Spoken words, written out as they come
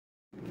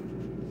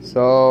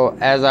So,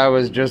 as I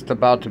was just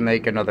about to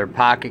make another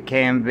pocket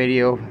cam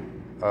video,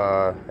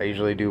 I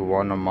usually do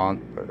one a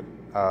month,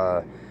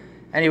 but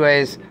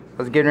anyways, I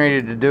was getting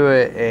ready to do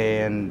it,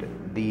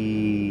 and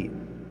the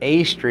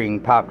A string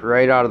popped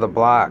right out of the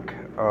block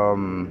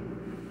while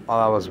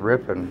I was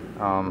ripping.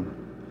 I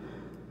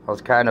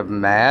was kind of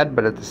mad,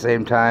 but at the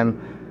same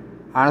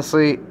time,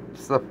 honestly,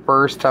 it's the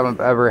first time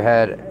I've ever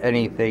had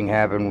anything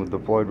happen with the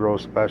Floyd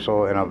Rose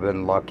Special, and I've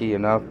been lucky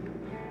enough,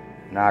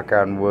 knock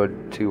on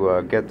wood,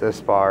 to get this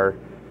far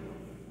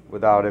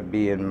without it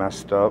being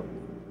messed up.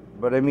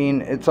 But I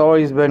mean, it's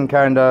always been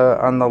kind of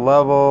on the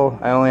level.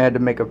 I only had to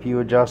make a few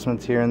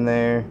adjustments here and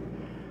there.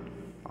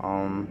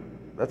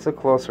 That's a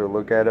closer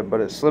look at it, but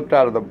it slipped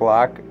out of the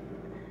block,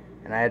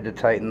 and I had to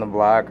tighten the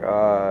block.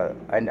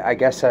 I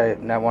guess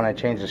when I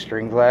changed the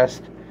strings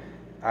last,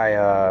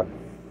 I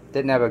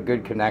didn't have a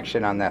good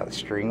connection on that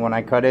string when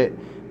I cut it.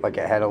 Like,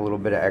 it had a little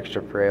bit of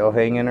extra frail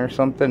hanging or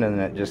something, and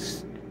it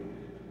just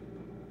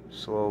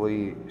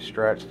slowly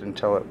stretched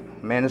until it,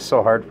 man, it's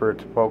so hard for it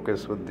to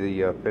focus with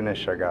the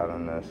finish I got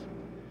on this.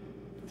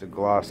 It's a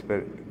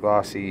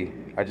glossy,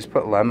 I just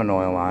put lemon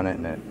oil on it,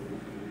 and it,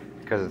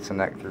 because it's a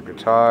neck through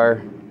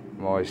guitar,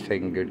 I'm always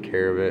taking good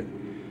care of it.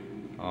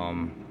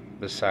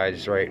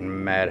 Besides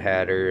writing Mad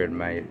Hatter and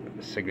my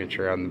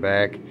signature on the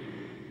back,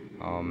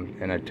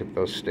 and I took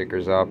those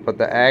stickers off. But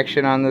the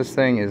action on this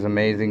thing is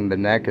amazing. The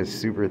neck is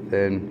super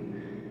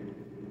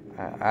thin.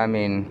 I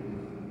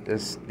mean,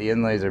 the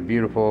inlays are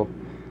beautiful.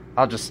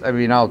 I'll just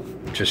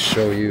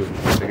show you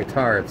the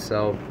guitar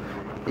itself.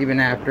 Even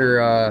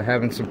after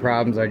having some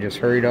problems, I just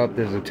hurried up.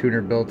 There's a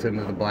tuner built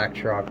into the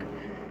Blacktruck,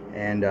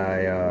 and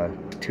I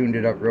tuned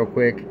it up real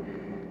quick.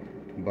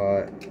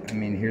 But I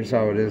mean, here's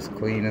how it is,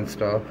 clean and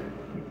stuff.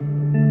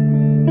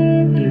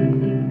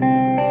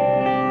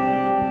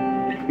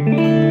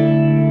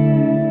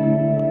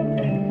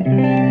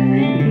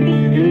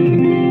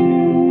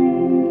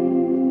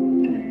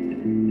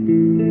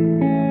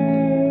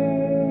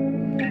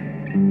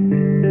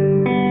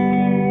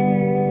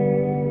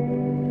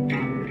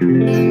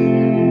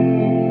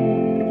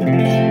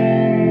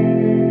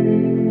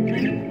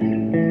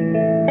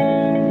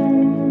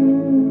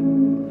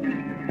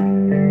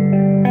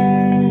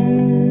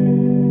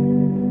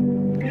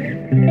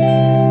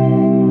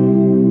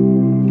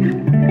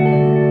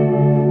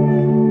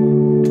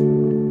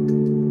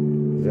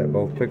 Is that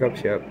both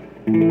pickups? Yep.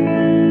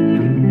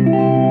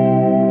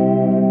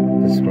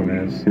 This one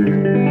is.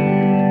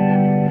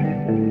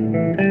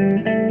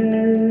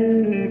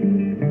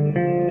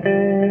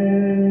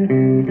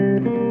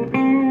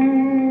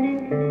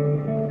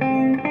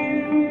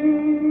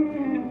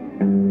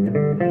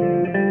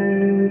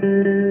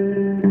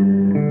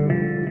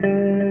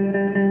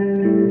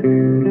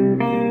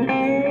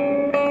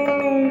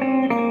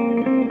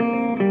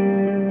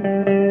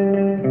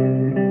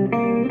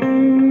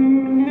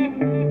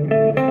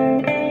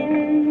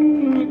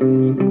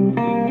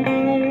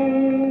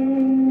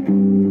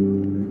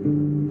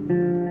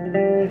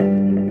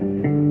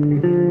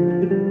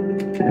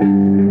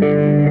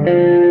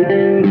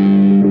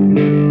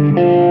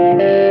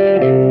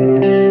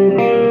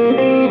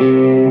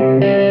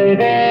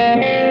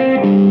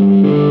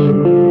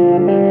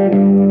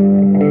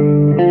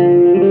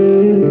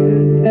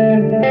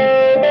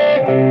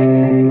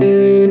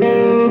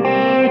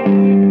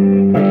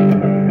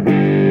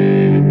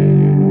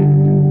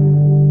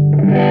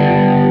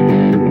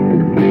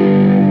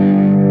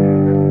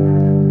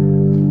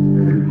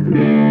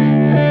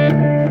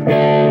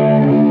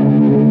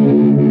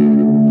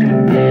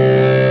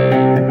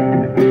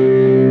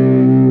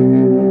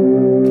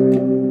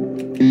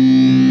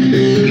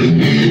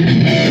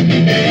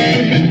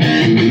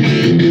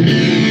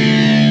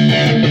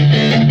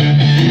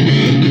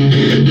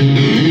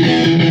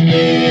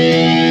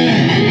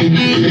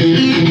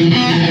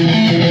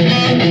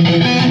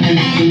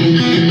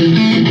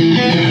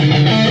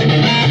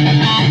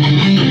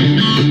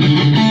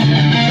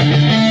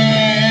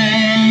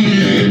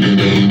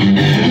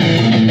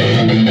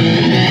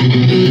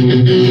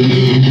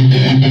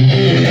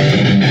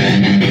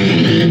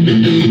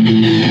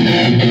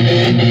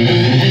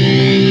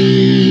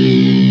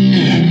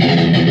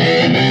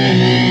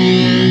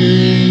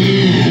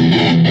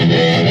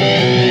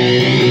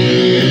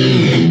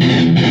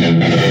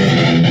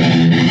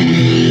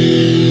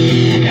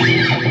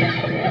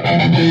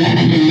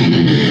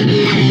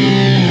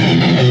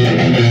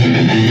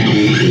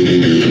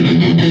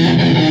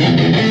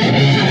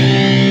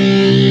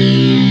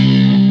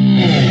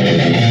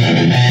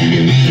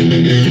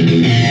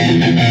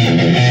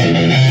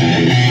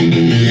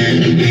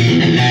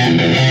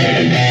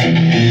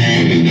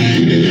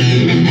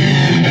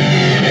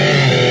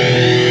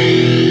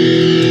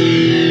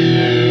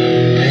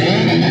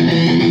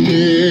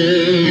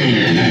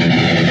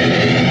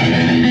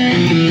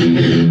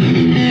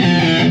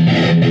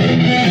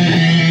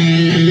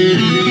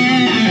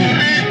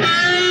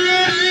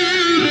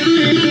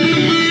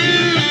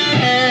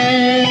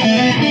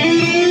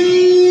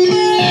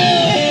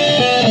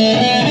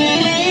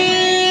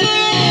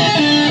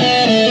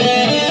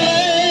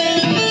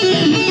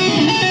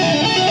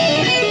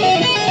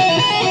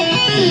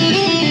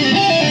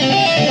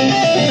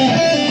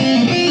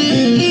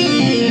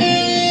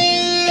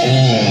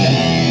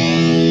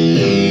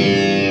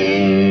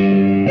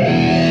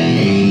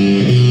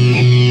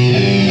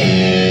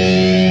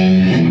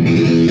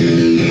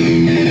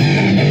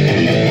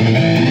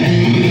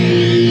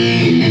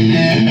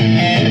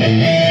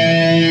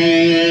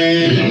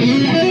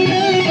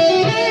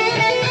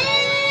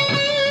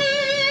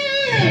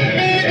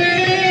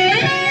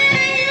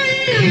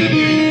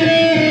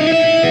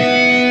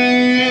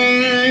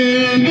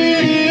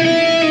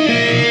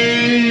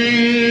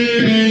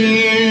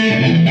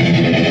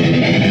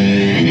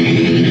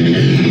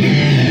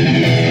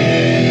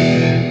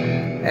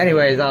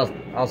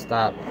 I'll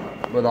stop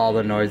with all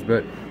the noise.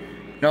 But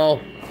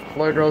no,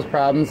 Floyd Rose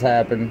problems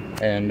happen,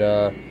 and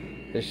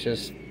it's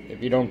just,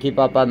 if you don't keep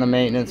up on the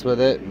maintenance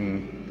with it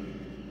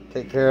and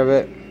take care of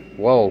it,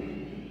 whoa,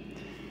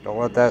 don't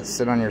let that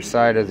sit on your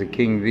side as a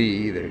King V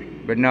either.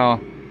 But no, I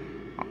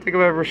don't think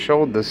I've ever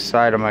showed this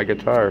side of my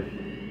guitar.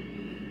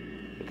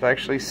 It's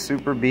actually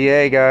super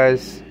BA,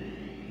 guys.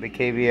 The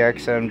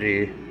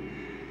kvxmg.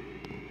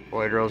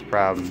 Floyd Rose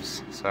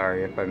problems.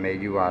 Sorry if I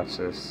made you watch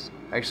this.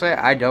 Actually,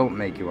 I don't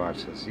make you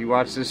watch this. You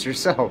watch this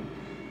yourself.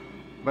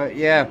 But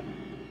yeah,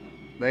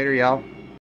 later, y'all.